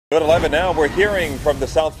At 11 now, we're hearing from the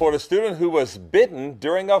South Florida student who was bitten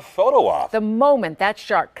during a photo op. The moment that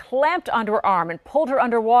shark clamped onto her arm and pulled her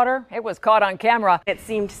underwater, it was caught on camera. It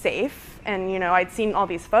seemed safe, and I'd seen all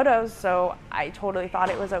these photos, so I totally thought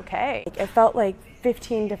it was okay. It felt like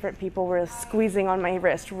 15 different people were squeezing on my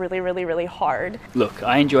wrist really, really, really hard. Look,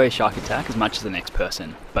 I enjoy a shark attack as much as the next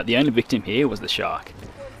person, but the only victim here was the shark.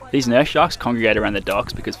 These nurse sharks congregate around the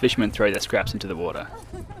docks because fishermen throw their scraps into the water.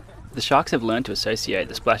 The sharks have learned to associate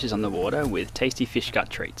the splashes on the water with tasty fish gut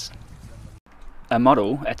treats. A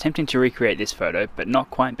model, attempting to recreate this photo but not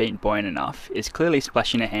quite being buoyant enough, is clearly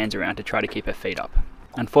splashing her hands around to try to keep her feet up.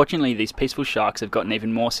 Unfortunately, these peaceful sharks have gotten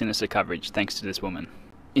even more sinister coverage thanks to this woman.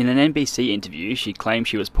 In an NBC interview, she claimed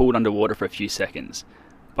she was pulled underwater for a few seconds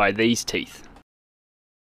by these teeth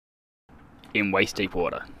in waist-deep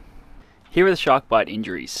water. Here are the shark bite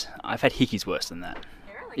injuries. I've had hickeys worse than that.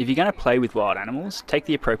 If you're going to play with wild animals, take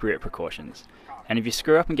the appropriate precautions. And if you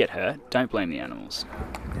screw up and get hurt, don't blame the animals.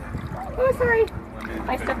 Oh, sorry.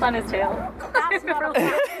 I stepped on his tail.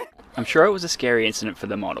 I'm sure it was a scary incident for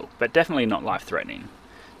the model, but definitely not life-threatening.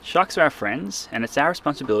 Sharks are our friends, and it's our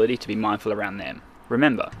responsibility to be mindful around them.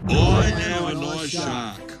 Remember, I am a nice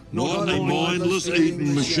shark, not a mindless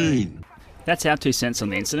eating machine. That's our 2 cents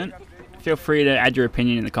on the incident. Feel free to add your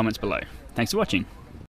opinion in the comments below. Thanks for watching.